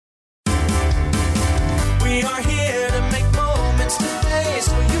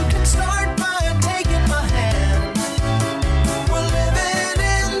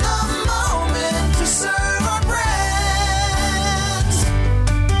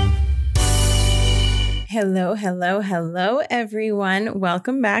Hello, hello, hello, everyone.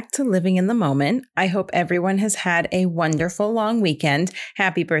 Welcome back to Living in the Moment. I hope everyone has had a wonderful long weekend.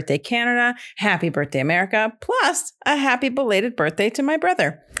 Happy birthday, Canada. Happy birthday, America. Plus, a happy belated birthday to my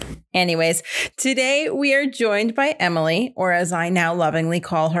brother. Anyways, today we are joined by Emily, or as I now lovingly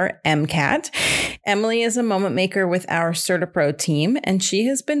call her, MCAT. Emily is a moment maker with our CertaPro team, and she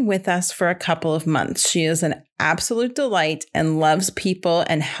has been with us for a couple of months. She is an absolute delight and loves people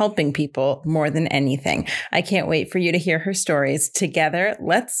and helping people more than anything. I can't wait for you to hear her stories. Together,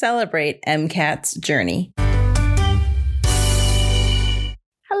 let's celebrate MCAT's journey.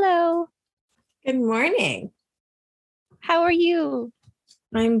 Hello. Good morning. How are you?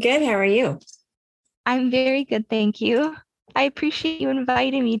 I'm good. How are you? I'm very good, thank you. I appreciate you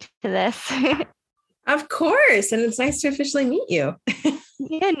inviting me to this. Of course. And it's nice to officially meet you.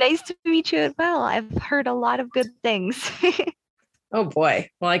 Yeah, nice to meet you as well. I've heard a lot of good things. Oh boy.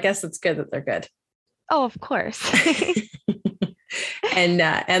 Well, I guess it's good that they're good. Oh, of course.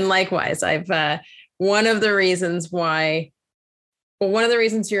 And likewise, one of the reasons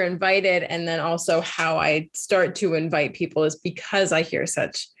you're invited, and then also how I start to invite people, is because I hear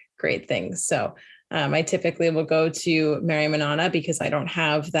such great things. So I typically will go to Mary Manana because I don't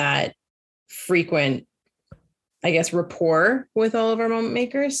have that frequent, I guess, rapport with all of our moment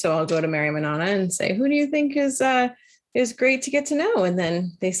makers. So I'll go to Mary Manana and say, who do you think is great to get to know? And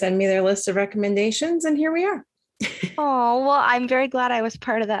then they send me their list of recommendations, and here we are. Oh, well, I'm very glad I was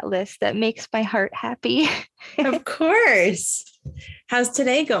part of that list. That makes my heart happy. Of course. How's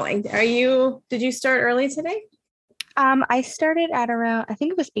today going? Did you start early today? I started at around, I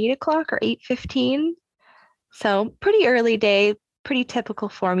think it was 8 o'clock or 8:15. So pretty early day, pretty typical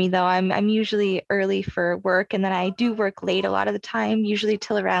for me though. I'm usually early for work, and then I do work late a lot of the time, usually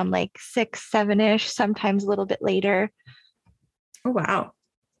till around like 6, 7-ish, sometimes a little bit later. Oh, wow.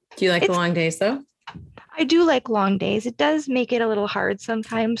 Do you like the long days though? I do like long days. It does make it a little hard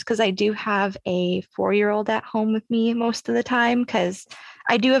sometimes because I do have a 4-year-old at home with me most of the time, because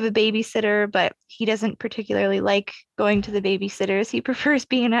I do have a babysitter, but he doesn't particularly like going to the babysitters. He prefers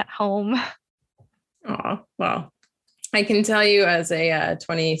being at home. Oh, well, I can tell you as a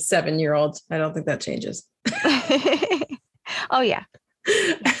 27-year-old, I don't think that changes. Oh, yeah.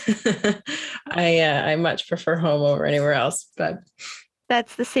 I much prefer home over anywhere else, but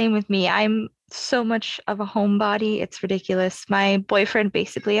that's the same with me. I'm so much of a homebody. It's ridiculous. My boyfriend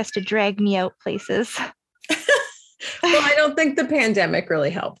basically has to drag me out places. Well, I don't think the pandemic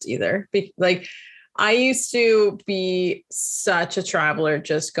really helped either. Like, I used to be such a traveler,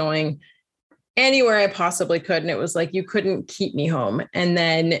 just going anywhere I possibly could. And it was like, you couldn't keep me home. And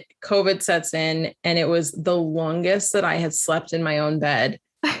then COVID sets in, and it was the longest that I had slept in my own bed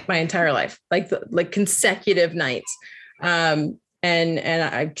my entire life, like consecutive nights. And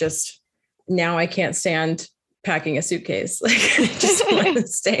I just, now I can't stand packing a suitcase. Like, I just want to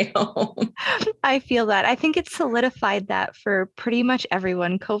stay home. I feel that. I think it solidified that for pretty much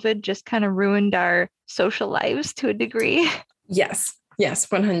everyone. COVID just kind of ruined our social lives to a degree. Yes,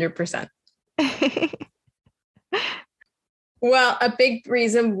 100%. Well, a big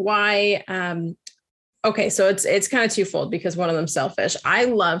reason why, okay, so it's kind of twofold, because one of them selfish. I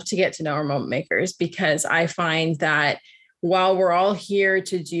love to get to know our moment makers, because I find that while we're all here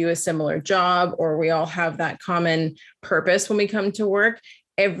to do a similar job, or we all have that common purpose when we come to work,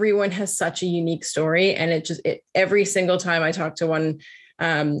 everyone has such a unique story. And every single time I talk to one,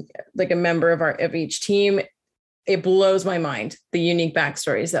 like a member of each team, it blows my mind, the unique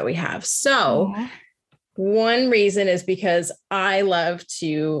backstories that we have. So one reason is because I love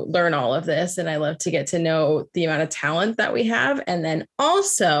to learn all of this, and I love to get to know the amount of talent that we have. And then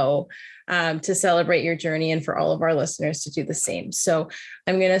also to celebrate your journey, and for all of our listeners to do the same. So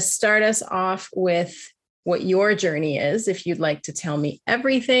I'm going to start us off with what your journey is, if you'd like to tell me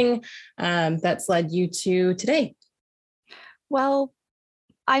everything that's led you to today. Well,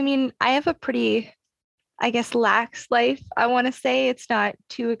 I mean, I have a pretty, I guess, lax life. I want to say it's not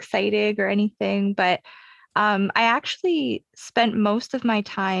too exciting or anything, but I actually spent most of my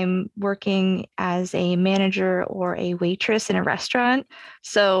time working as a manager or a waitress in a restaurant.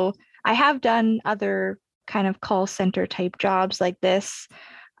 So I have done other kind of call center type jobs like this,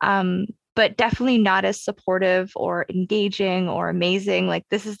 but definitely not as supportive or engaging or amazing. Like,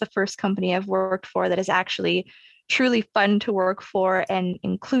 this is the first company I've worked for that is actually truly fun to work for and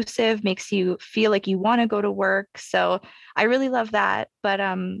inclusive, makes you feel like you want to go to work. So I really love that. But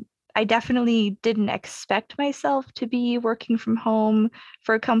I definitely didn't expect myself to be working from home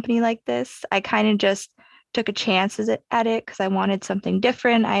for a company like this. I kind of just took a chance at it because I wanted something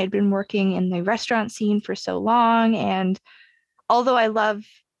different. I had been working in the restaurant scene for so long. And although I love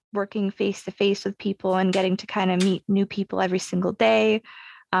working face to face with people and getting to kind of meet new people every single day.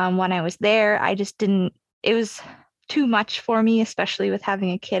 When I was there, I just didn't, it was too much for me, especially with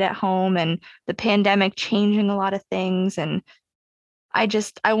having a kid at home and the pandemic changing a lot of things. And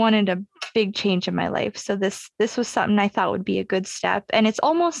I wanted a big change in my life. So this was something I thought would be a good step. And it's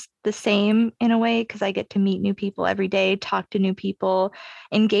almost the same in a way because I get to meet new people every day, talk to new people,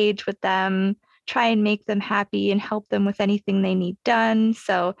 engage with them, try and make them happy and help them with anything they need done.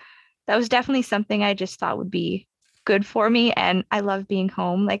 So that was definitely something I just thought would be good for me. And I love being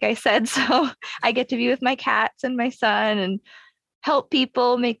home, like I said. So I get to be with my cats and my son and help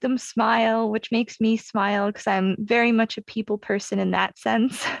people, make them smile, which makes me smile because I'm very much a people person in that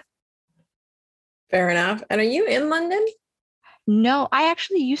sense. Fair enough. And are you in London? No, I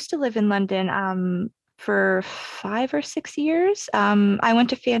actually used to live in London for 5 or 6 years. I went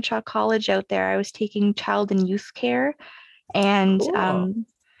to Fanshawe College out there. I was taking child and youth care, and Cool.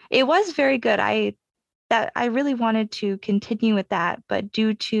 it was very good. I really wanted to continue with that, but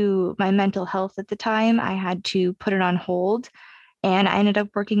due to my mental health at the time, I had to put it on hold. And I ended up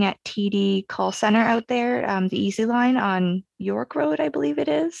working at TD call center out there, the Easy Line on York Road, I believe it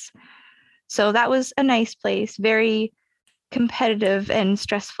is. So that was a nice place, very competitive and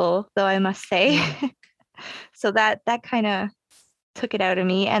stressful, though I must say. So that kind of took it out of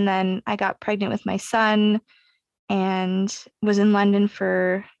me. And then I got pregnant with my son and was in London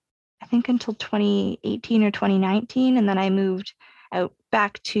for, I think, until 2018 or 2019. And then I moved out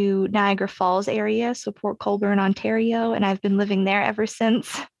back to Niagara Falls area, so Port Colborne, Ontario, and I've been living there ever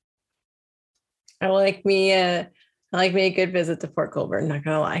since. I like me a good visit to Port Colborne, not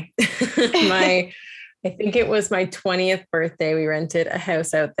gonna lie. I think it was my 20th birthday. We rented a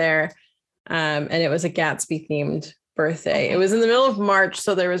house out there. And it was a Gatsby themed birthday. Okay. It was in the middle of March,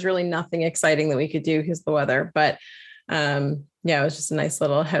 so there was really nothing exciting that we could do because of the weather. But yeah, it was just a nice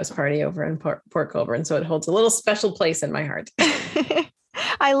little house party over in Port Colborne. So it holds a little special place in my heart.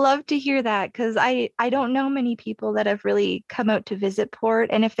 I love to hear that because I don't know many people that have really come out to visit Port.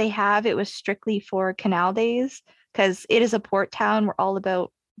 And if they have, it was strictly for Canal Days because it is a port town. We're all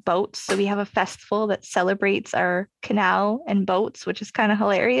about boats. So we have a festival that celebrates our canal and boats, which is kind of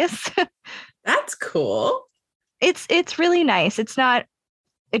hilarious. That's cool. It's really nice. It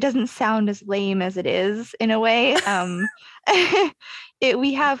doesn't sound as lame as it is in a way.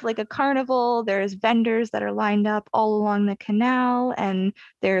 We have like a carnival. There's vendors that are lined up all along the canal, and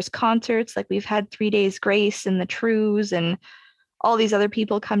there's concerts. Like we've had 3 Days Grace and the Trews and all these other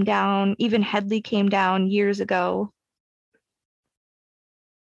people come down. Even Headley came down years ago.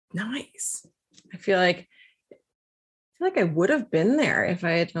 Nice. I feel like I would have been there if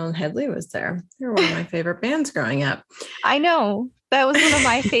I had known Headley was there. They were one of my favorite bands growing up. I know. That was one of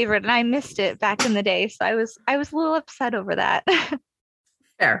my favorite, and I missed it back in the day. So I was a little upset over that.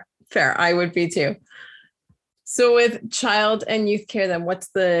 Fair. I would be too. So with child and youth care, then what's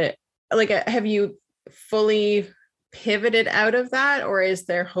have you fully pivoted out of that, or is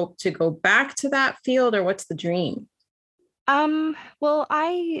there hope to go back to that field, or what's the dream? Well,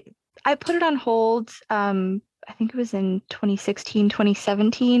 I put it on hold. I think it was in 2016,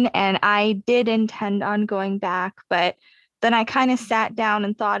 2017, and I did intend on going back, but then I kind of sat down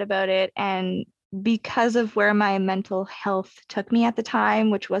and thought about it. And because of where my mental health took me at the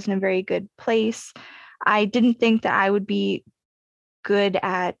time, which wasn't a very good place, I didn't think that I would be good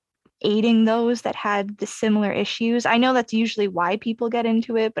at aiding those that had the similar issues. I know that's usually why people get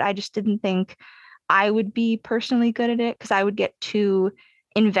into it, but I just didn't think I would be personally good at it because I would get too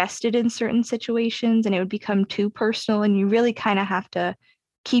invested in certain situations and it would become too personal. And you really kind of have to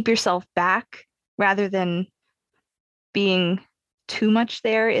keep yourself back rather than being too much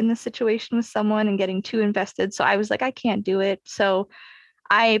there in the situation with someone and getting too invested. So I was like, I can't do it. So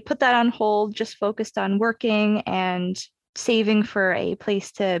I put that on hold, just focused on working and saving for a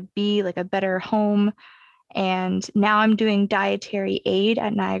place to be, like a better home. And now I'm doing dietary aid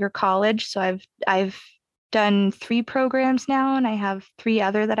at Niagara College. So I've done 3 programs now, and I have 3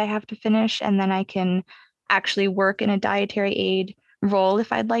 other that I have to finish. And then I can actually work in a dietary aid role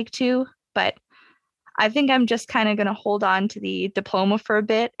if I'd like to. But I think I'm just kind of going to hold on to the diploma for a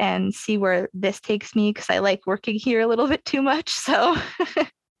bit and see where this takes me because I like working here a little bit too much. So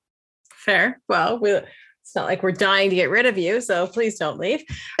Fair. Well, it's not like we're dying to get rid of you, so please don't leave.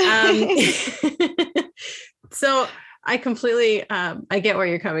 So I completely, I get where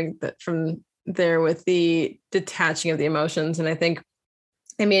you're coming from there with the detaching of the emotions. And I think,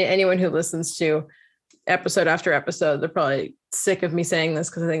 anyone who listens to episode after episode, they're probably sick of me saying this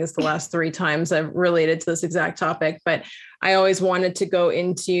because I think it's the last 3 times I've related to this exact topic, but I always wanted to go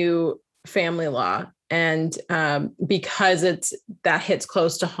into family law And because that hits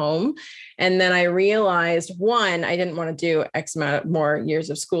close to home. And then I realized, one, I didn't want to do X amount of more years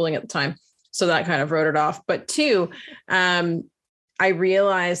of schooling at the time. So that kind of wrote it off. But two, I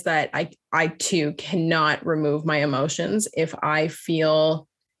realized that I too cannot remove my emotions. If I feel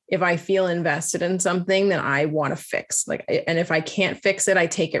invested in something, then I want to fix, and if I can't fix it, I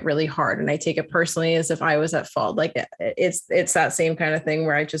take it really hard and I take it personally as if I was at fault. Like it's that same kind of thing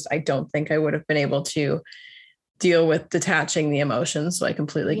where I don't think I would have been able to deal with detaching the emotions. So I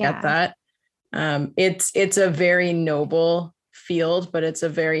completely get that. It's a very noble field, but it's a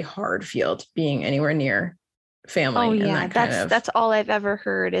very hard field being anywhere near family. Oh yeah, that's all I've ever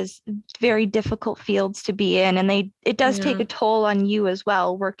heard is very difficult fields to be in, and it does take a toll on you as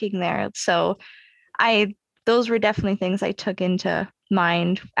well working there. So those were definitely things I took into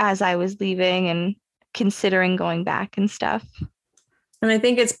mind as I was leaving and considering going back and stuff. And I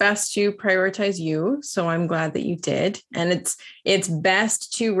think it's best to prioritize you. So I'm glad that you did. And it's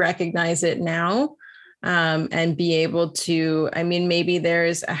best to recognize it now, and be able to, maybe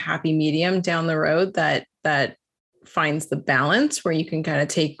there's a happy medium down the road that finds the balance where you can kind of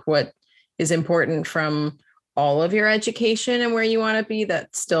take what is important from all of your education and where you want to be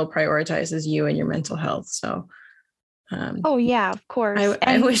that still prioritizes you and your mental health. So oh yeah, of course.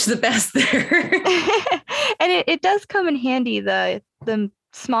 I wish the best there. And it does come in handy, the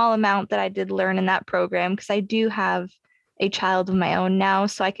small amount that I did learn in that program, because I do have a child of my own now,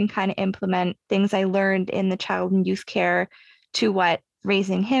 so I can kind of implement things I learned in the child and youth care to what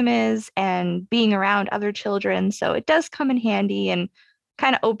raising him is and being around other children. So it does come in handy and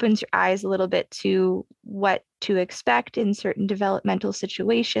kind of opens your eyes a little bit to what to expect in certain developmental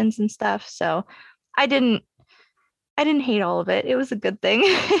situations and stuff. So I didn't hate all of it. It was a good thing.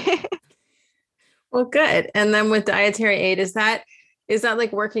 Well, good. And then with dietary aid, is that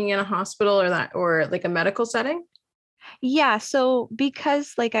like working in a hospital or like a medical setting? Yeah. So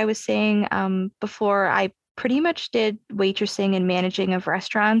because like I was saying before, I pretty much did waitressing and managing of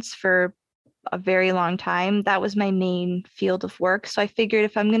restaurants for a very long time. That was my main field of work. So I figured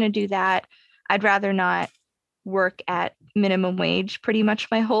if I'm going to do that, I'd rather not work at minimum wage pretty much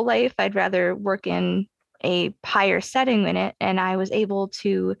my whole life. I'd rather work in a higher setting in it. And I was able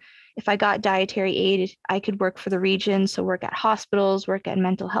to, if I got dietary aid, I could work for the region. So work at hospitals, work at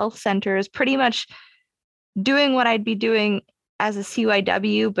mental health centers, pretty much doing what I'd be doing as a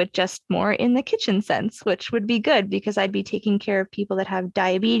CYW, but just more in the kitchen sense, which would be good because I'd be taking care of people that have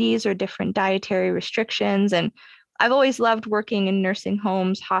diabetes or different dietary restrictions. And I've always loved working in nursing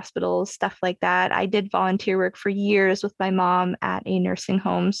homes, hospitals, stuff like that. I did volunteer work for years with my mom at a nursing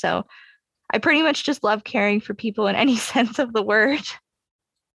home. So I pretty much just love caring for people in any sense of the word.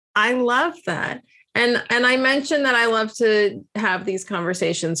 I love that. And I mentioned that I love to have these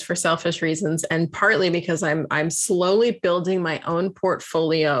conversations for selfish reasons, and partly because I'm slowly building my own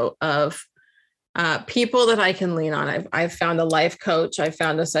portfolio of people that I can lean on. I've found a life coach, I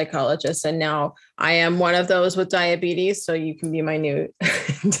found a psychologist, and now I am one of those with diabetes. So you can be my new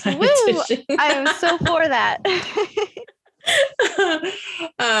dietitian. Woo! I am so for that.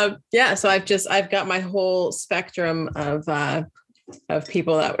 Yeah. So I've got my whole spectrum of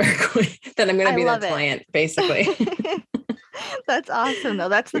people that I'm going to be their client, basically. That's awesome, though.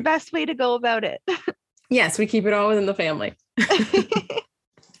 That's the best way to go about it. Yes, we keep it all within the family.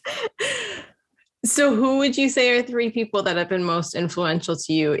 So who would you say are 3 people that have been most influential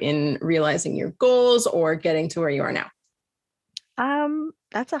to you in realizing your goals or getting to where you are now?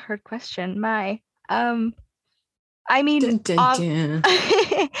 That's a hard question. I mean,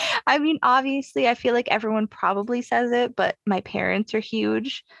 obviously, I feel like everyone probably says it, but my parents are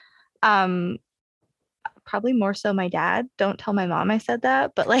huge. Probably more so my dad. Don't tell my mom I said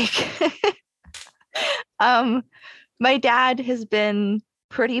that, but like, my dad has been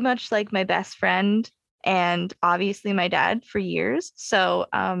pretty much like my best friend and obviously my dad for years. So,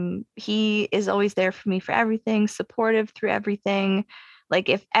 he is always there for me for everything, supportive through everything. Like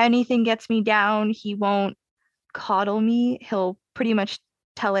if anything gets me down, he won't coddle me. He'll pretty much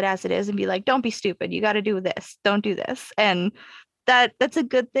tell it as it is and be like, don't be stupid, you got to do this, don't do this. And that's a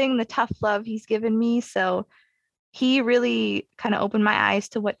good thing, the tough love he's given me. So he really kind of opened my eyes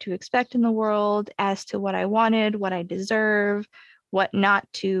to what to expect in the world, as to what I wanted, what I deserve, what not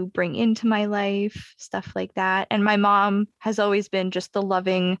to bring into my life, stuff like that. And my mom has always been just the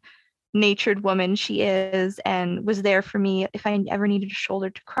loving natured woman she is, and was there for me if I ever needed a shoulder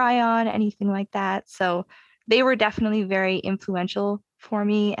to cry on, anything like that. So they were definitely very influential for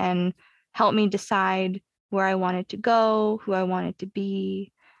me and helped me decide where I wanted to go, who I wanted to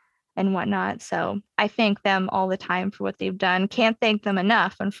be. and whatnot. So I thank them all the time for what they've done. Can't thank them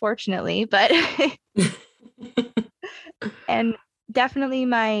enough, unfortunately, but and definitely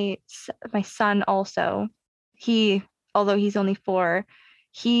my son also. He, although he's only 4,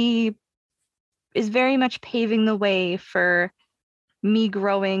 he is very much paving the way for me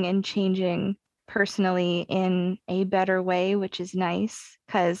growing and changing personally in a better way, which is nice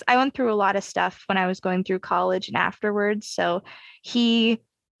because I went through a lot of stuff when I was going through college and afterwards. So he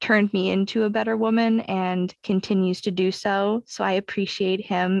turned me into a better woman and continues to do so. So I appreciate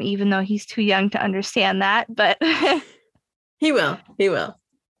him, even though he's too young to understand that. But he will. He will.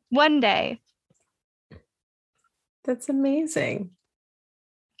 One day. That's amazing.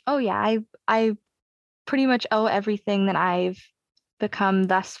 Oh yeah, I pretty much owe everything that I've become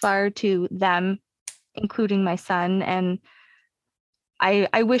thus far to them, including my son. And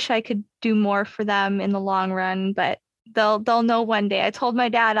I wish I could do more for them in the long run, but they'll know one day. I told my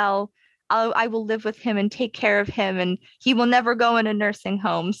dad I will live with him and take care of him, and he will never go in a nursing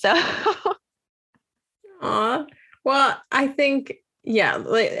home. So Aw. Well, I think, yeah,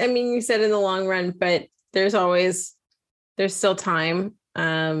 like, I mean, you said in the long run, but there's still time.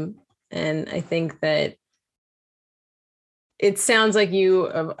 And I think that it sounds like you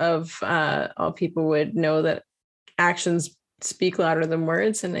of all people would know that actions speak louder than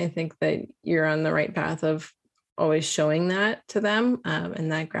words. And I think that you're on the right path of always showing that to them,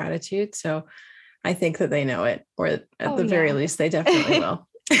 and that gratitude. So I think that they know it, or at the very least, they definitely will.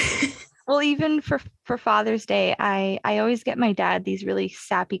 Well, even for Father's Day, I always get my dad these really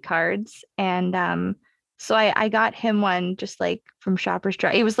sappy cards. And so I got him one just like from Shoppers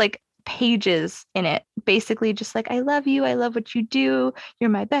Drug. It was like pages in it, basically just like, I love you, I love what you do, you're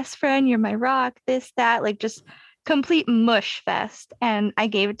my best friend, you're my rock, this, that, like just complete mush fest. And I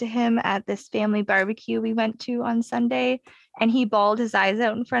gave it to him at this family barbecue we went to on Sunday, and he bawled his eyes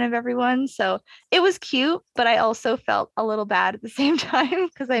out in front of everyone. So it was cute, but I also felt a little bad at the same time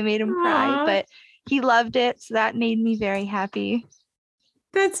because I made him cry, but he loved it. So that made me very happy.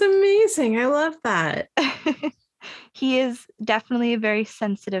 That's amazing. I love that. He is definitely a very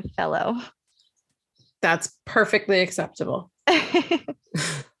sensitive fellow. That's perfectly acceptable.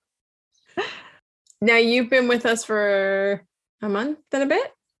 Now you've been with us for a month and a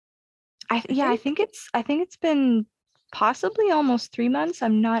bit. I think it's been possibly almost 3 months.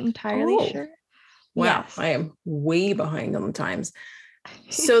 I'm not entirely sure. Wow, yes. I am way behind on the times.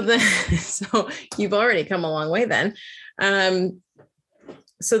 So you've already come a long way then.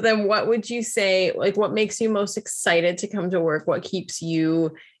 So then what would you say, like, what makes you most excited to come to work? What keeps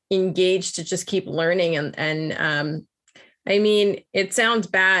you engaged to just keep learning? And I mean, it sounds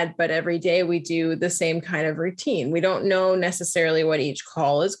bad, but every day we do the same kind of routine. We don't know necessarily what each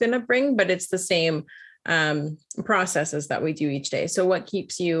call is going to bring, but it's the same processes that we do each day. So what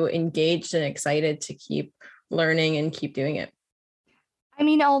keeps you engaged and excited to keep learning and keep doing it? I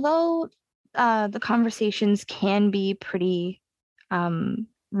mean, although the conversations can be pretty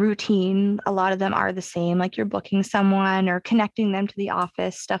routine, a lot of them are the same, like you're booking someone or connecting them to the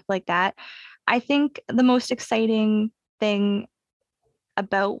office, stuff like that. I think the most exciting thing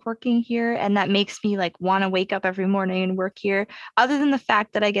about working here, and that makes me like want to wake up every morning and work here, other than the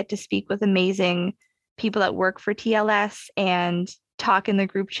fact that I get to speak with amazing people that work for TLS and talk in the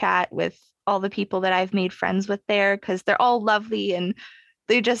group chat with all the people that I've made friends with there, because they're all lovely and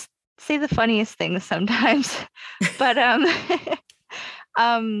they just say the funniest things sometimes. But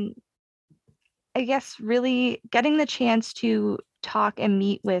I guess really getting the chance to talk and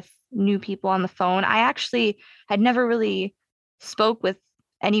meet with new people on the phone. I actually had never really spoke with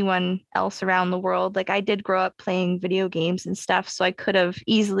anyone else around the world. Like, I did grow up playing video games and stuff, so I could have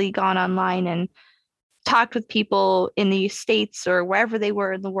easily gone online and talked with people in the States or wherever they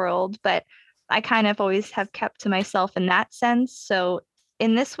were in the world, but I kind of always have kept to myself in that sense. So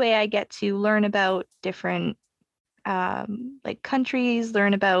in this way, I get to learn about different like countries,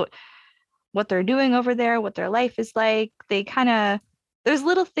 learn about what they're doing over there, what their life is like. There's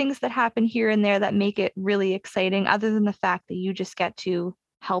little things that happen here and there that make it really exciting, other than the fact that you just get to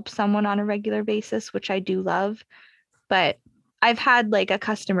help someone on a regular basis, which I do love. But I've had like a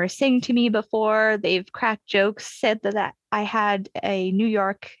customer sing to me before. They've cracked jokes, said that I had a New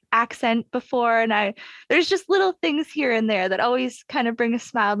York accent before. And there's just little things here and there that always kind of bring a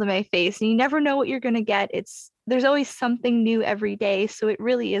smile to my face. And you never know what you're going to get. There's always something new every day. So it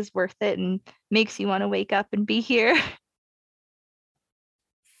really is worth it and makes you want to wake up and be here.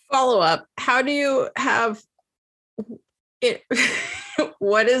 Follow up. How do you have it?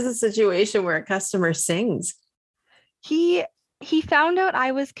 What is the situation where a customer sings? He found out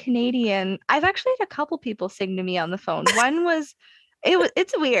I was Canadian. I've actually had a couple people sing to me on the phone. One was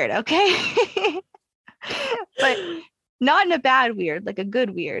It's weird, okay? But not in a bad weird, like a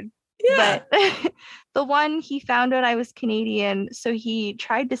good weird. Yeah. But the one he found out I was Canadian, so he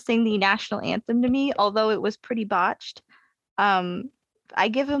tried to sing the national anthem to me, although it was pretty botched. I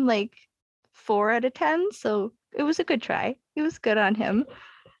give him like 4 out of 10, so it was a good try. It was good on him.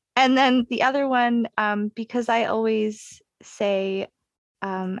 And then the other one, because I always say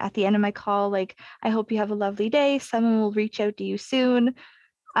at the end of my call, like, I hope you have a lovely day. Someone will reach out to you soon.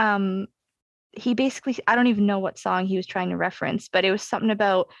 He basically, I don't even know what song he was trying to reference, but it was something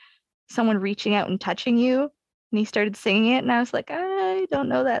about someone reaching out and touching you. And he started singing it, and I was like, I don't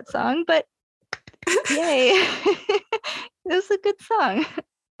know that song, but yay. It was a good song.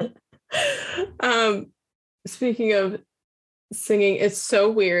 Speaking of singing, it's so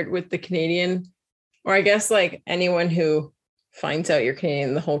weird with the Canadian, or I guess like anyone who finds out you're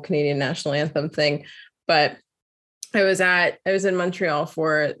Canadian, the whole Canadian national anthem thing. But I was in Montreal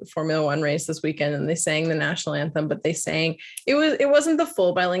for Formula One race this weekend, and they sang the national anthem, but they sang, it wasn't the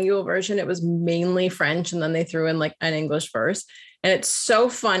full bilingual version. It was mainly French. And then they threw in like an English verse. And it's so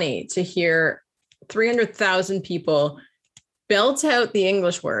funny to hear 300,000 people belt out the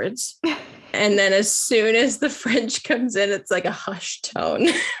English words. And then as soon as the French comes in, it's like a hushed tone.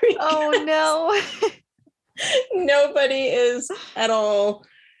 Oh no. Nobody is at all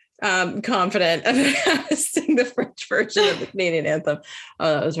confident about how to sing the French version of the Canadian anthem.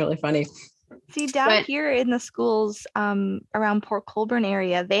 Oh, that was really funny. See, down here in the schools around Port Colborne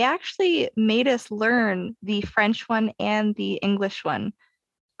area, they actually made us learn the French one and the English one.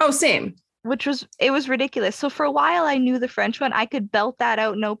 Oh, same. It was ridiculous. So for a while I knew the French one. I could belt that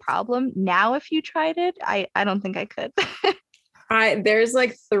out no problem. Now if you tried it, I don't think I could. There's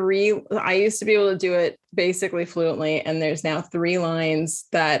like 3, I used to be able to do it basically fluently, and there's now 3 lines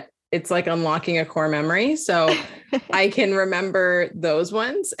that it's like unlocking a core memory. So I can remember those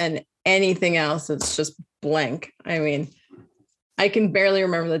ones, and anything else, it's just blank. I mean, I can barely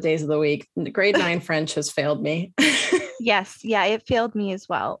remember the days of the week. Grade 9 French has failed me. Yes. Yeah, it failed me as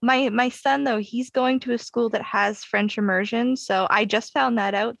well. My son, though, he's going to a school that has French immersion. So I just found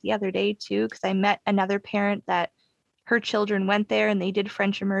that out the other day, too, because I met another parent that her children went there and they did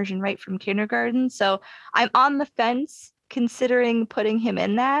French immersion right from kindergarten. So I'm on the fence considering putting him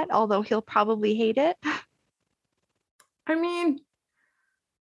in that, although he'll probably hate it. I mean,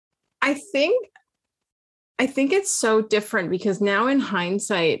 I think it's so different because now in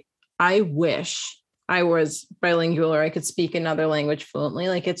hindsight, I wish I was bilingual or I could speak another language fluently.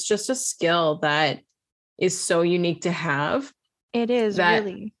 Like, it's just a skill that is so unique to have. It is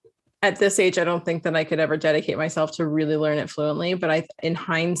really. At this age, I don't think that I could ever dedicate myself to really learn it fluently. But in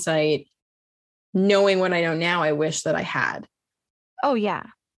hindsight, knowing what I know now, I wish that I had. Oh, yeah.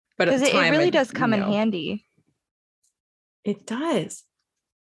 But because it really does come in handy. It does.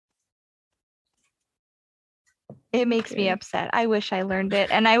 It makes me upset. I wish I learned it,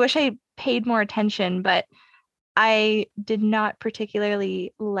 and I wish I paid more attention, but I did not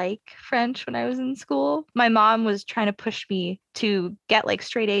particularly like French when I was in school. My mom was trying to push me to get like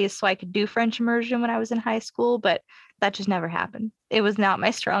straight A's so I could do French immersion when I was in high school, but that just never happened. It was not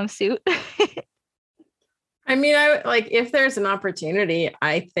my strong suit. I mean, if there's an opportunity,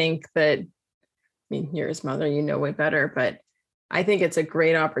 I think that, I mean, you're his mother, you know way better, but I think it's a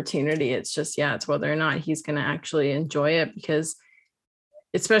great opportunity. It's just, it's whether or not he's going to actually enjoy it, because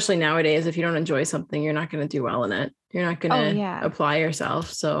especially nowadays, if you don't enjoy something, you're not going to do well in it. You're not going to apply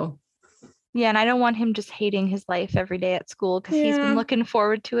yourself. So. Yeah. And I don't want him just hating his life every day at school, because he's been looking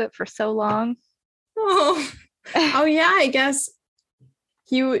forward to it for so long. Oh yeah. I guess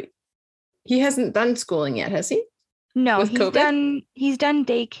he hasn't done schooling yet, has he? No, he's done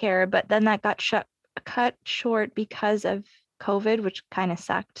daycare, but then that got cut short because of COVID, which kind of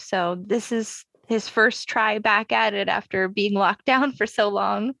sucked. So this is his first try back at it after being locked down for so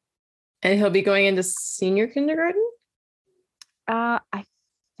long. And he'll be going into senior kindergarten? I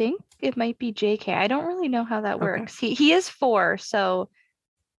think it might be JK. I don't really know how that works. He is 4, so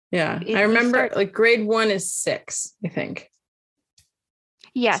yeah. I remember like grade 1 is 6, I think.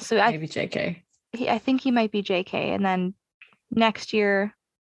 Yeah, so maybe JK. I think he might be JK, and then next year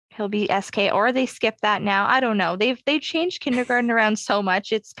he'll be SK, or they skip that now. I don't know. They've changed kindergarten around so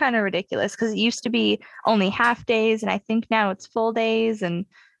much. It's kind of ridiculous, because it used to be only half days, and I think now it's full days. And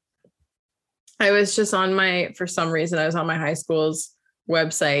I was just for some reason, I was on my high school's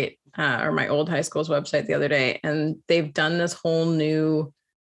website, or my old high school's website the other day, and they've done this whole new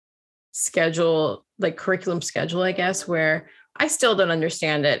schedule, like curriculum schedule, I guess, where I still don't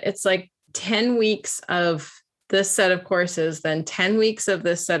understand it. It's like 10 weeks of this set of courses, then 10 weeks of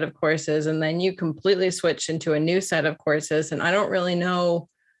this set of courses, and then you completely switch into a new set of courses. And I don't really know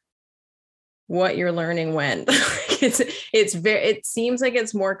what you're learning when. It seems like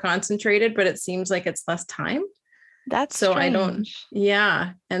it's more concentrated, but it seems like it's less time. That's so strange.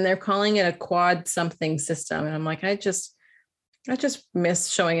 And they're calling it a quad something system. And I'm like, I just miss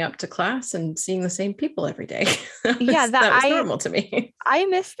showing up to class and seeing the same people every day. That was normal to me. I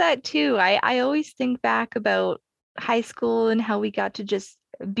miss that too. I always think back about high school and how we got to just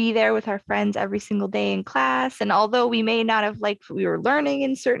be there with our friends every single day in class. And although we may not have liked what we were learning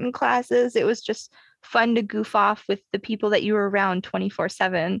in certain classes, it was just fun to goof off with the people that you were around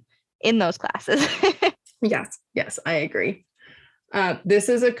 24/7 in those classes. Yes, I agree. This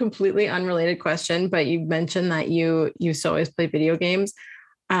is a completely unrelated question, but you mentioned that you used to always play video games.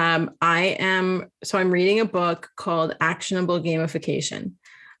 I'm reading a book called Actionable Gamification.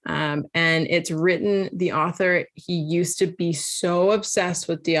 And it's written, the author, he used to be so obsessed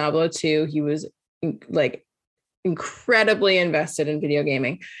with Diablo 2. He was like incredibly invested in video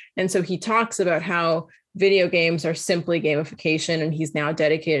gaming. And so he talks about how video games are simply gamification. And he's now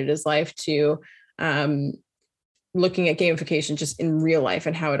dedicated his life to looking at gamification just in real life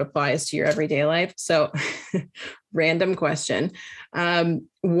and how it applies to your everyday life. So random question.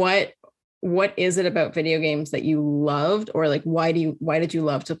 What is it about video games that you loved, or like, why did you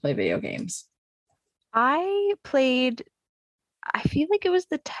love to play video games? I feel like it was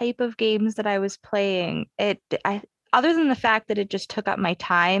the type of games that I was playing. Other than the fact that it just took up my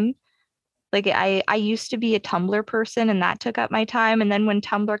time. Like I used to be a Tumblr person, and that took up my time. And then when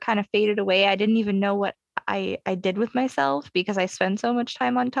Tumblr kind of faded away, I didn't even know what I did with myself because I spent so much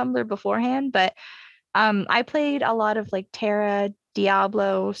time on Tumblr beforehand. But I played a lot of like Terra,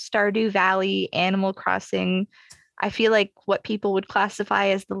 Diablo, Stardew Valley, Animal Crossing. I feel like what people would classify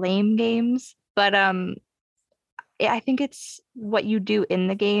as the lame games. But I think it's what you do in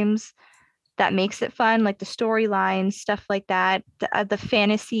the games that makes it fun, like the storylines, stuff like that, the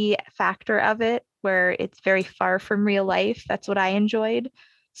fantasy factor of it, where it's very far from real life. That's what I enjoyed.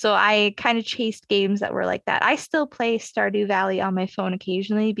 So I kind of chased games that were like that. I still play Stardew Valley on my phone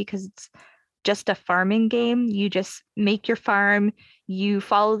occasionally because it's just a farming game. You just make your farm, you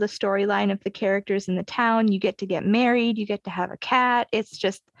follow the storyline of the characters in the town, you get married, you get to have a cat. It's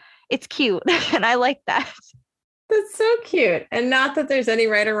cute. And I like that. That's so cute. And not that there's any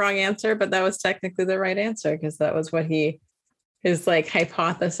right or wrong answer, but that was technically the right answer because that was what his like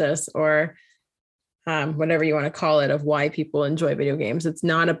hypothesis or whatever you want to call it of why people enjoy video games. It's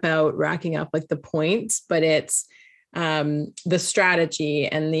not about racking up like the points, but it's the strategy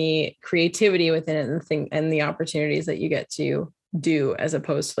and the creativity within it and the opportunities that you get to do as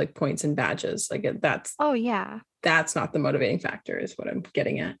opposed to like points and badges. Like that's not the motivating factor is what I'm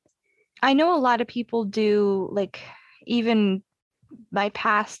getting at. I know a lot of people do, like, even my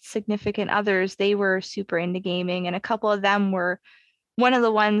past significant others, they were super into gaming, and a couple of them were one of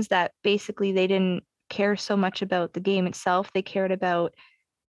the ones that basically they didn't care so much about the game itself. They cared about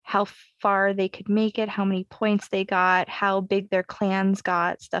how far they could make it, how many points they got, how big their clans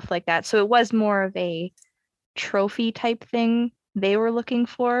got, stuff like that. So it was more of a trophy type thing they were looking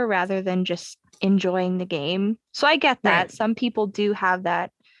for rather than just enjoying the game. So I get that. Right. Some people do have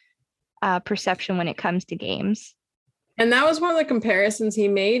that perception when it comes to games. And that was one of the comparisons he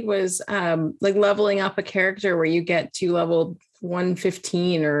made was like leveling up a character where you get to level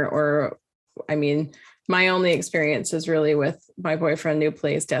 115 or I mean, my only experience is really with my boyfriend who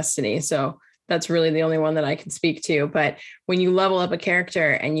plays Destiny. So that's really the only one that I can speak to. But when you level up a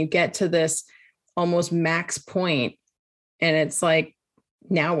character and you get to this almost max point and it's like,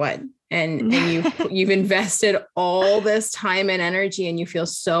 now what? And you've invested all this time and energy and you feel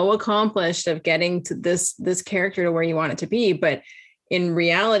so accomplished of getting to this character to where you want it to be. But in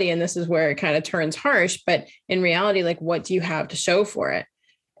reality, and this is where it kind of turns harsh, but in reality, like, what do you have to show for it?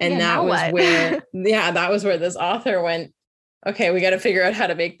 And that was where this author went, okay, we got to figure out how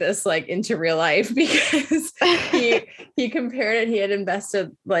to make this like into real life because he compared it. He had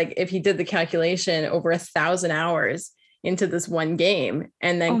invested, like, if he did the calculation, over 1,000 hours into this one game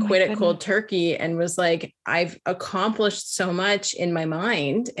and then quit it cold turkey and was like, I've accomplished so much in my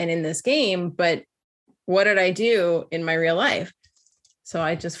mind and in this game, but what did I do in my real life? So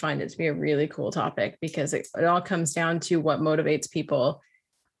I just find it to be a really cool topic because it all comes down to what motivates people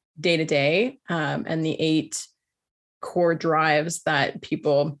day to day, and the 8 core drives that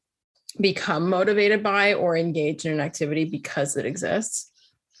people become motivated by or engage in an activity because it exists.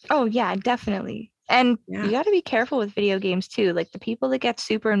 Oh yeah, definitely. And you got to be careful with video games too. Like the people that get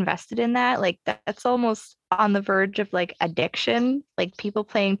super invested in that, like that's almost on the verge of like addiction, like people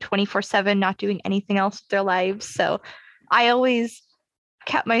playing 24/7, not doing anything else with their lives. So I always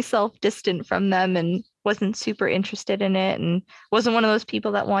kept myself distant from them and wasn't super interested in it, and wasn't one of those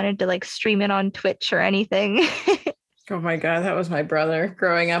people that wanted to like stream it on Twitch or anything. Oh my God, that was my brother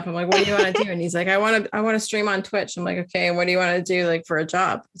growing up. I'm like, what do you want to do? And he's like, I want to stream on Twitch. I'm like, okay, and what do you want to do like for a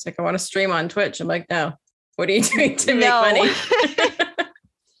job? It's like, I want to stream on Twitch. I'm like, no, what are you doing to make money?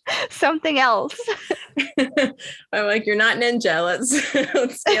 Something else. I'm like, you're not Ninja. Let's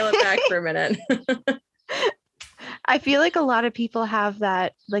scale it back for a minute. I feel like a lot of people have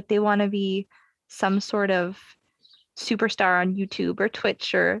that, like they want to be some sort of superstar on YouTube or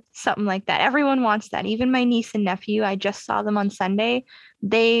Twitch or something like that. Everyone wants that. Even my niece and nephew, I just saw them on Sunday.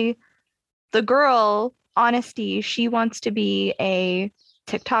 The girl, Honesty, she wants to be a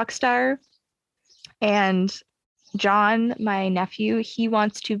TikTok star. And John, my nephew, he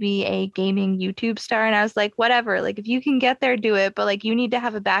wants to be a gaming YouTube star. And I was like, whatever, like if you can get there, do it. But like you need to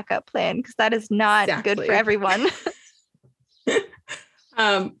have a backup plan because that is not good for everyone.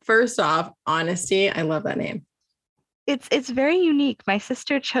 First off, Honesty, I love that name. It's very unique. My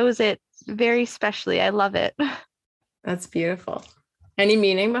sister chose it very specially. I love it. That's beautiful. Any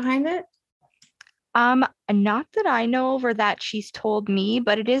meaning behind it? Not that I know of or that she's told me,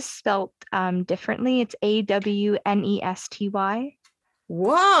 but it is spelt differently. It's AWNESTY.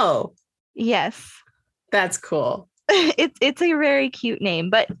 Whoa. Yes. That's cool. It's a very cute name,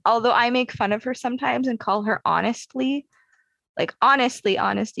 but although I make fun of her sometimes and call her Honestly, like honestly,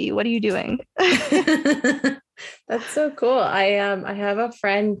 Honesty, what are you doing? That's so cool. I have a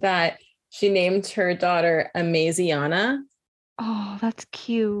friend that she named her daughter Amaziana. Oh, that's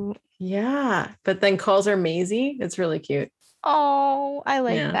cute. Yeah, but then calls her Maisie. It's really cute. Oh, I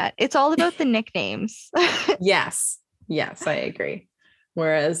like that. It's all about the nicknames. Yes, I agree.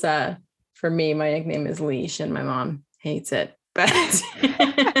 Whereas for me, my nickname is Leash and my mom hates it. But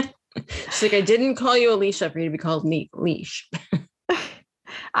she's like, I didn't call you Alicia for you to be called Leash.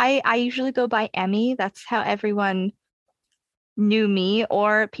 I usually go by Emmy. That's how everyone knew me,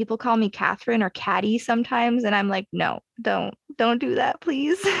 or people call me Catherine or Caddy sometimes. And I'm like, no, don't do that,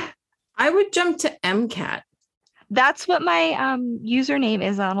 please. I would jump to MCAT. That's what my username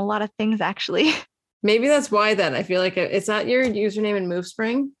is on a lot of things, actually. Maybe that's why then. I feel like it's not your username in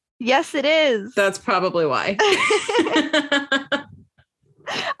MoveSpring. Yes, it is. That's probably why.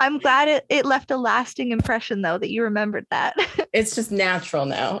 I'm glad it left a lasting impression, though, that you remembered that. It's just natural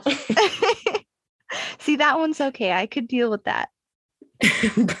now. See, that one's okay. I could deal with that.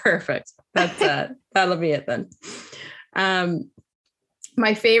 Perfect. That's that'll be it then.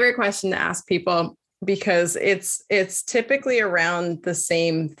 My favorite question to ask people, because it's typically around the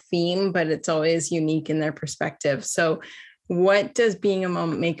same theme, but it's always unique in their perspective. So what does being a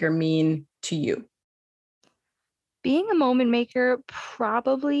moment maker mean to you? Being a moment maker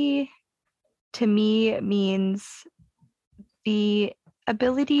probably to me means the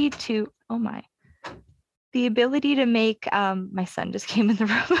ability to, make, my son just came in the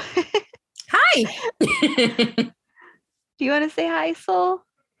room. Hi. Do you want to say hi, Soul?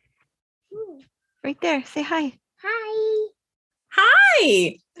 Right there. Say hi. Hi.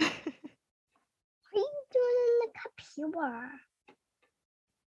 Hi. What are you doing in the computer?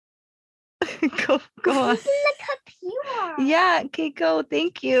 Go on. In the computer. Yeah. Okay. Go.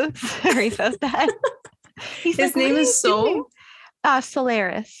 Thank you. Sorry about that. His name is Soul.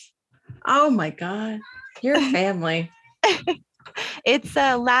 Solaris. Oh my God. You're a family. It's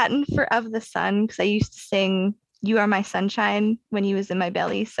Latin for of the sun, because I used to sing "You Are My Sunshine" when he was in my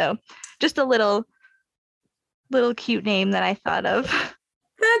belly. So just a little cute name that I thought of.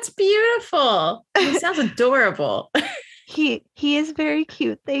 That's beautiful. He sounds adorable. He is very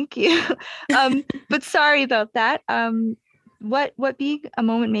cute. Thank you. But sorry about that. What being a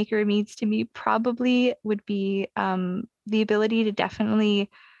moment maker means to me probably would be the ability to definitely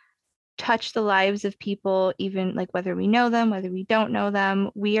touch the lives of people, even like whether we know them, whether we don't know them.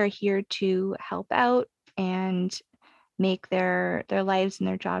 We are here to help out and make their lives and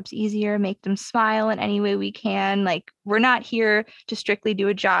their jobs easier, make them smile in any way we can. Like, we're not here to strictly do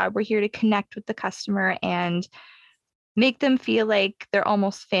a job. We're here to connect with the customer and make them feel like they're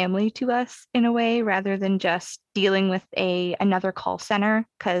almost family to us in a way, rather than just dealing with another call center,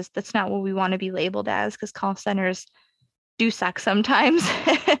 because that's not what we want to be labeled as, because call centers do suck sometimes.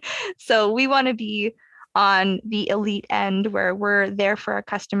 So we want to be on the elite end, where we're there for our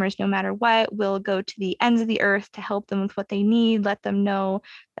customers no matter what. We'll go to the ends of the earth to help them with what they need, let them know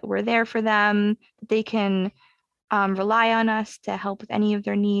that we're there for them, that they can rely on us to help with any of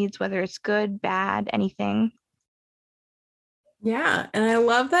their needs, whether it's good, bad, anything. Yeah. And I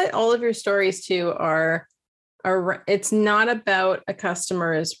love that all of your stories too are it's not about a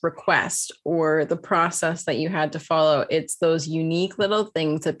customer's request or the process that you had to follow. It's those unique little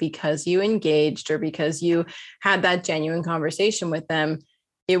things that because you engaged or because you had that genuine conversation with them,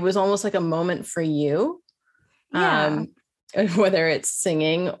 it was almost like a moment for you. Yeah. Whether it's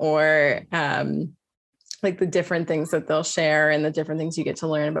singing or like the different things that they'll share and the different things you get to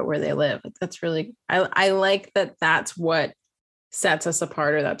learn about where they live. Like, that's really, I like that. That's what sets us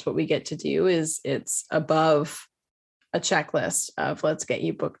apart, or that's what we get to do, is it's above a checklist of let's get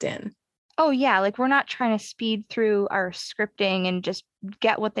you booked in. Oh yeah, like we're not trying to speed through our scripting and just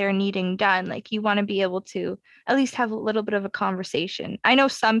get what they're needing done. Like you want to be able to at least have a little bit of a conversation. I know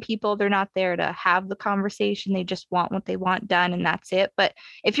some people, they're not there to have the conversation. They just want what they want done and that's it. But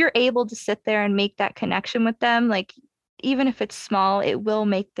if you're able to sit there and make that connection with them, like even if it's small, it will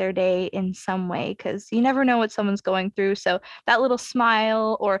make their day in some way, because you never know what someone's going through. So that little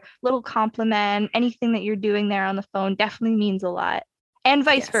smile or little compliment, anything that you're doing there on the phone definitely means a lot. And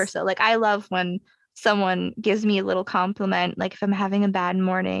vice Yes. versa. Like I love when someone gives me a little compliment. Like if I'm having a bad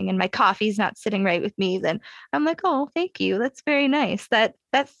morning and my coffee's not sitting right with me, then I'm like, oh, thank you. That's very nice. That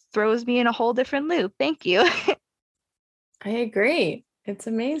throws me in a whole different loop. Thank you. I agree. It's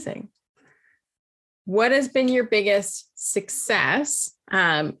amazing. What has been your biggest success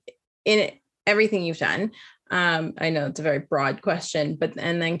in everything you've done? I know it's a very broad question, but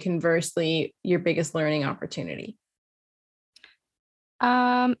and then conversely, your biggest learning opportunity.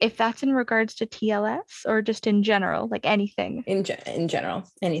 If that's in regards to TLS or just in general, like anything. In general,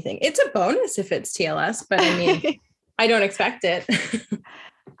 anything. It's a bonus if it's TLS, but I mean, I don't expect it.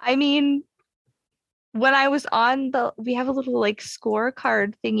 I mean, when I was on we have a little like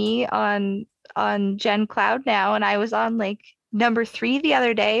scorecard thingy on Gen Cloud now, and I was on like number 3 the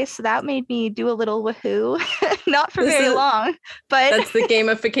other day, so that made me do a little woohoo. Not for very long, but that's the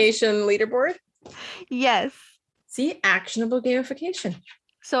gamification leaderboard. Yes. See, actionable gamification.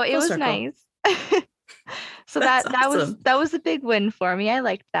 So it was nice. So That's that awesome. that was a big win for me. I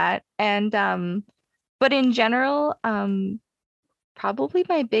liked that. And but in general, probably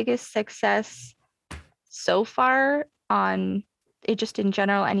my biggest success so far on it, just in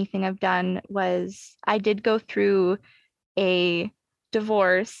general, anything I've done, was I did go through a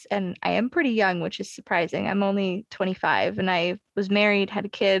divorce, and I am pretty young, which is surprising. I'm only 25 and I was married, had a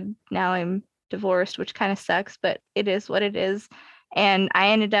kid. Now I'm divorced, which kind of sucks, but it is what it is. And I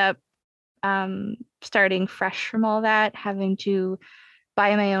ended up starting fresh from all that, having to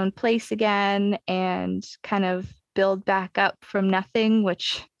buy my own place again and kind of build back up from nothing,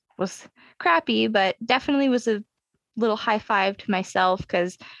 which was crappy, but definitely was a little high five to myself,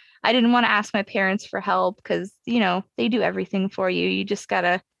 because I didn't want to ask my parents for help, because they do everything for you. You just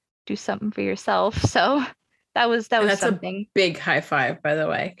gotta do something for yourself. So that was that's something. A big high five, by the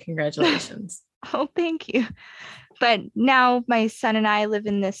way. Congratulations. Oh, thank you. But now my son and I live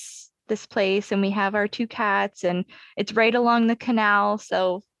in this place, and we have our 2 cats, and it's right along the canal.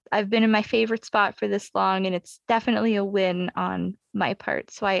 So I've been in my favorite spot for this long, and it's definitely a win on my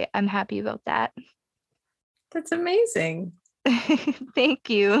part. So I'm happy about that. That's amazing. Thank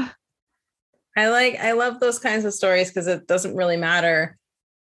you. I love those kinds of stories, because it doesn't really matter.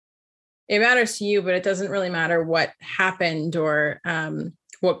 It matters to you, but it doesn't really matter what happened or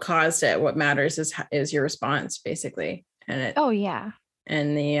what caused it. What matters is your response, basically. And oh yeah.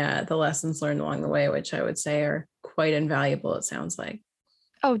 And the lessons learned along the way, which I would say are quite invaluable, it sounds like.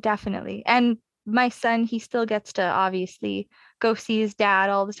 Oh, definitely. And my son, he still gets to obviously go see his dad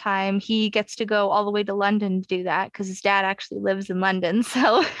all the time. He gets to go all the way to London to do that, because his dad actually lives in London.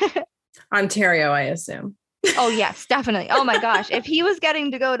 So Ontario, I assume. Oh yes, definitely. Oh my gosh. If he was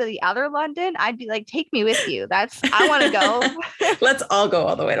getting to go to the other London, I'd be like, take me with you. I want to go. Let's all go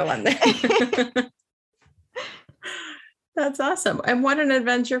all the way to London. That's awesome. And what an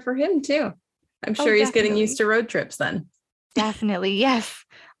adventure for him too. I'm sure he's getting used to road trips then. Definitely. Yes.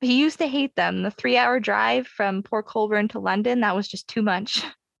 He used to hate them. The 3-hour drive from Port Colborne to London, that was just too much.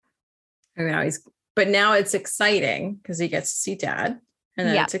 But now it's exciting because he gets to see dad, and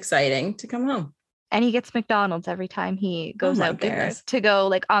then it's exciting to come home. And he gets McDonald's every time he goes out there to go,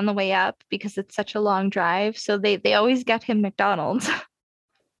 like on the way up, because it's such a long drive. So they always get him McDonald's.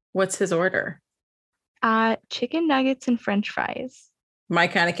 What's his order? Chicken nuggets and French fries. My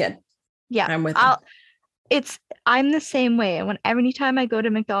kind of kid. Yeah. I'm with him. I'm the same way. And anytime I go to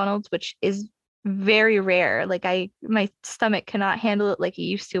McDonald's, which is very rare, like my stomach cannot handle it like it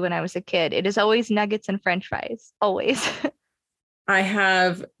used to when I was a kid. It is always nuggets and French fries. Always.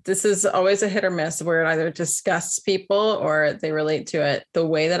 This is always a hit or miss, where it either disgusts people or they relate to it. The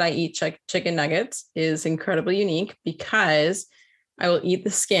way that I eat chicken nuggets is incredibly unique, because I will eat the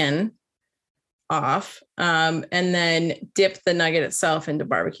skin off, and then dip the nugget itself into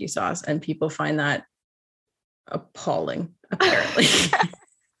barbecue sauce. And people find that appalling, apparently.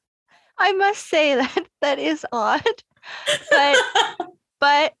 I must say that is odd,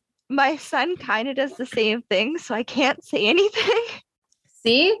 but my son kind of does the same thing, so I can't say anything.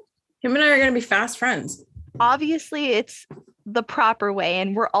 See, him and I are going to be fast friends. Obviously, it's the proper way,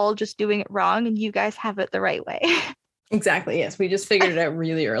 and we're all just doing it wrong, and you guys have it the right way. Exactly. Yes, we just figured it out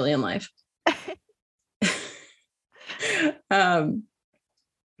really early in life.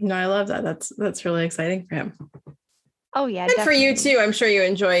 No, I love that. That's really exciting for him. Oh yeah, and definitely. for you too. I'm sure you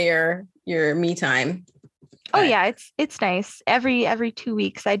enjoy your me time. Oh yeah, it's nice. Every 2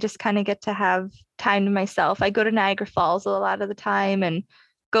 weeks, I just kind of get to have time to myself. I go to Niagara Falls a lot of the time and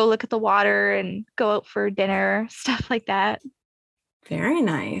go look at the water and go out for dinner, stuff like that. Very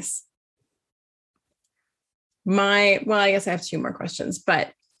nice. I guess I have 2 more questions,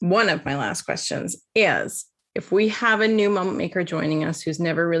 but one of my last questions is, if we have a new moment maker joining us who's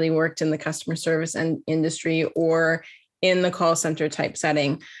never really worked in the customer service and industry or in the call center type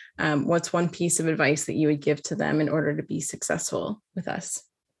setting, what's one piece of advice that you would give to them in order to be successful with us?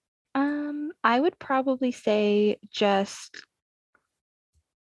 I would probably say just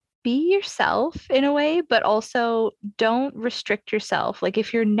be yourself in a way, but also don't restrict yourself. Like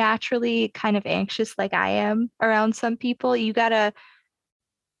if you're naturally kind of anxious like I am around some people, you gotta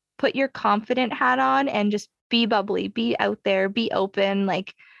put your confident hat on and just be bubbly, be out there, be open.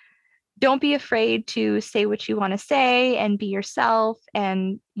 Like don't be afraid to say what you want to say and be yourself,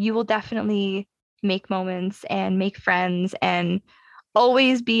 and you will definitely make moments and make friends, and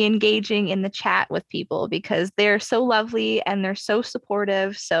always be engaging in the chat with people because they're so lovely and they're so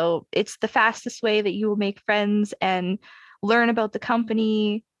supportive. So it's the fastest way that you will make friends and learn about the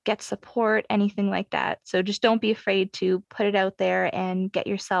company, get support, anything like that. So just don't be afraid to put it out there and get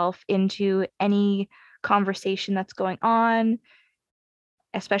yourself into any conversation that's going on,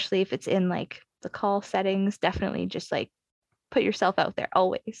 especially if it's in like the call settings. Definitely just like put yourself out there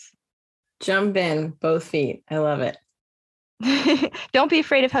always. Jump in both feet. I love it. Don't be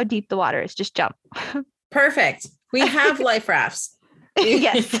afraid of how deep the water is. Just jump. Perfect. We have life rafts.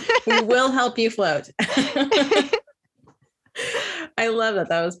 Yes. We will help you float. I love that.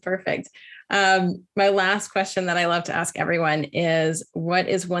 That was perfect. My last question that I love to ask everyone is, what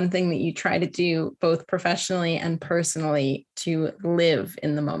is one thing that you try to do both professionally and personally to live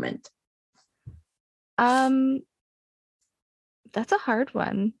in the moment? That's a hard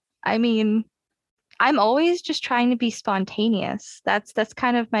one. I mean, I'm always just trying to be spontaneous. That's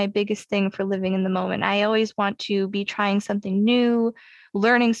kind of my biggest thing for living in the moment. I always want to be trying something new,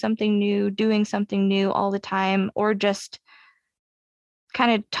 learning something new, doing something new all the time, or just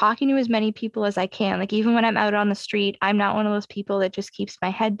kind of talking to as many people as I can. Like even when I'm out on the street, I'm not one of those people that just keeps my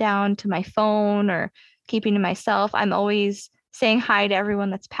head down to my phone or keeping to myself. I'm always saying hi to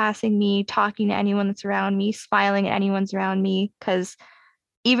everyone that's passing me, talking to anyone that's around me, smiling at anyone's around me, because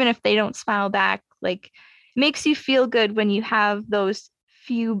even if they don't smile back, like it makes you feel good when you have those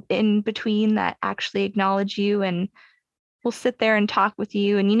few in between that actually acknowledge you and will sit there and talk with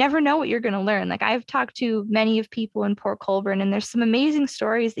you, and you never know what you're going to learn. Like I've talked to many of people in Port Colborne, and there's some amazing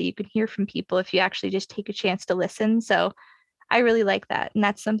stories that you can hear from people if you actually just take a chance to listen. So I really like that. And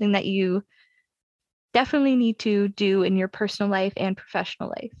that's something that you definitely need to do in your personal life and professional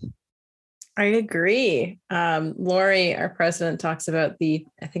life. I agree. Lori, our president, talks about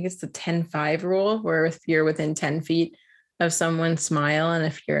I think it's the 10-5 rule, where if you're within 10 feet of someone, smile. And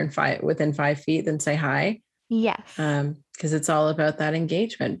if you're within 5 feet, then say hi. Yes. Because it's all about that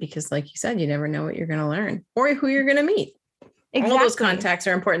engagement, because like you said, you never know what you're going to learn or who you're going to meet. Exactly. All those contacts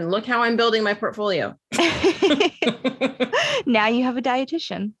are important. Look how I'm building my portfolio. Now you have a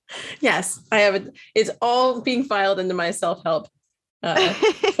dietitian. Yes, I have it's all being filed into my self-help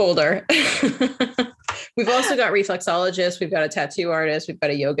folder. We've also got reflexologists. We've got a tattoo artist. We've got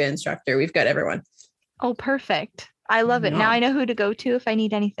a yoga instructor. We've got everyone. Oh, perfect. I love it. Now I know who to go to if I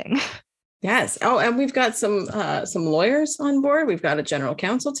need anything. Yes. Oh, and we've got some lawyers on board. We've got a general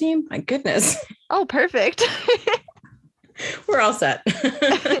counsel team. My goodness. Oh, perfect. We're all set.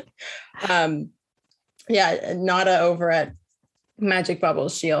 Yeah, Nada over at Magic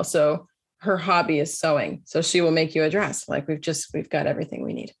Bubbles, her hobby is sewing. So she will make you a dress. Like we've got everything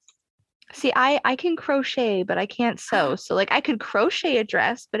we need. See, I can crochet, but I can't sew. So like I could crochet a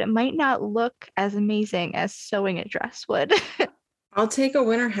dress, but it might not look as amazing as sewing a dress would. I'll take a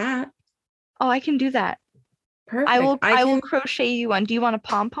winter hat. Oh, I can do that. Perfect. I will crochet you one. Do you want a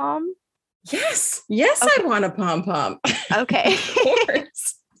pom-pom? Yes. Yes, okay. I want a pom-pom. Okay. Of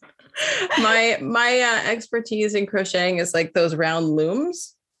course. My expertise in crocheting is like those round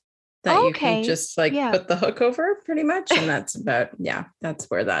looms. that you Okay. can just like Yeah. put the hook over pretty much. And that's that's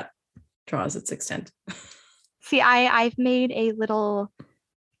where that draws its extent. See, I've made a little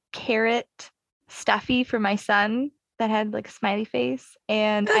carrot stuffy for my son that had like a smiley face,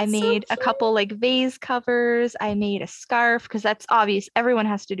 and I That's so made a couple like vase covers. I made a scarf because that's obvious. Everyone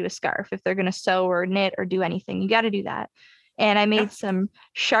has to do a scarf if they're gonna sew or knit or do anything. You got to do that. And I made some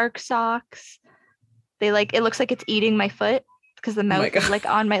shark socks. They like it looks like it's eating my foot because the my mouth is God. like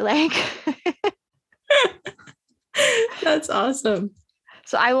on my leg. That's awesome.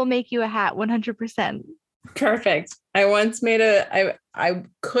 So I will make you a hat 100%. Perfect. I once made I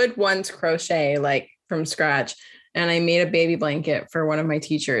could once crochet like from scratch, and I made a baby blanket for one of my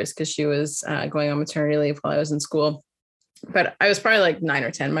teachers because she was going on maternity leave while I was in school. But I was probably like 9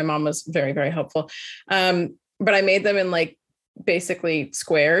 or 10. My mom was very, very helpful. But I made them in like basically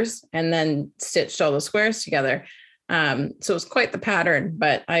squares and then stitched all the squares together. So it was quite the pattern,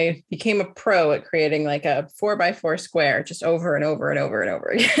 but I became a pro at creating like a 4x4 square just over and over and over and over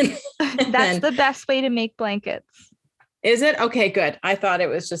again. That's the best way to make blankets. Is it? Okay, good. I thought it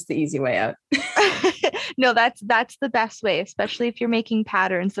was just the easy way out. No, that's the best way, especially if you're making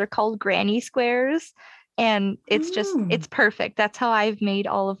patterns. They're called granny squares, and it's just it's perfect. That's how I've made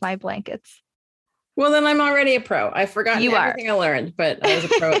all of my blankets. Well, then I'm already a pro. I forgot You are. everything I learned, but I was a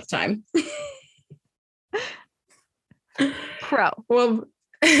pro at the time. Pro. Well,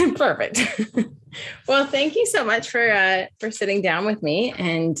 perfect. Well, thank you so much for sitting down with me,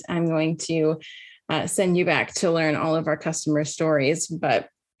 and I'm going to send you back to learn all of our customer stories. But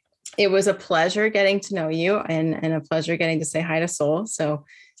it was a pleasure getting to know you, and a pleasure getting to say hi to Sol. So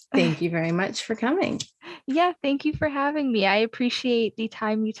thank you very much for coming. Yeah, thank you for having me. I appreciate the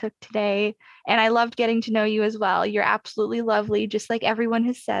time you took today, and I loved getting to know you as well. You're absolutely lovely, just like everyone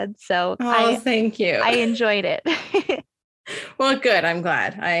has said. So Oh, thank you. I enjoyed it. Well, good. I'm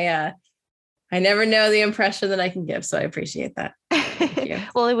glad. I never know the impression that I can give, so I appreciate that. Thank you.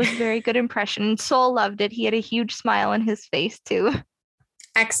 Well, it was a very good impression. Sol loved it. He had a huge smile on his face too.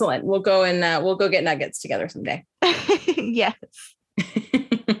 Excellent. We'll go get nuggets together someday. Yes.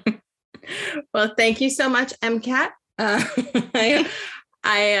 Well, thank you so much, MCAT.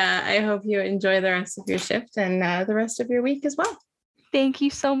 I hope you enjoy the rest of your shift and the rest of your week as well. Thank you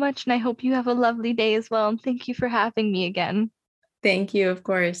so much. And I hope you have a lovely day as well. And thank you for having me again. Thank you, of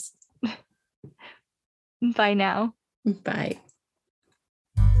course. Bye now. Bye.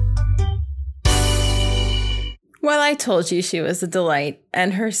 Well, I told you she was a delight,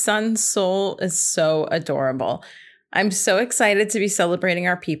 and her son Sol is so adorable. I'm so excited to be celebrating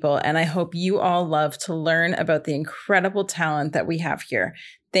our people, and I hope you all love to learn about the incredible talent that we have here.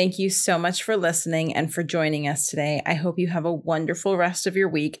 Thank you so much for listening and for joining us today. I hope you have a wonderful rest of your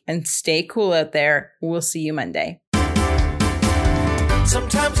week, and stay cool out there. We'll see you Monday.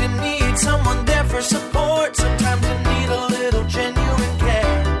 Sometimes you need someone there for support. Sometimes you need a little genuine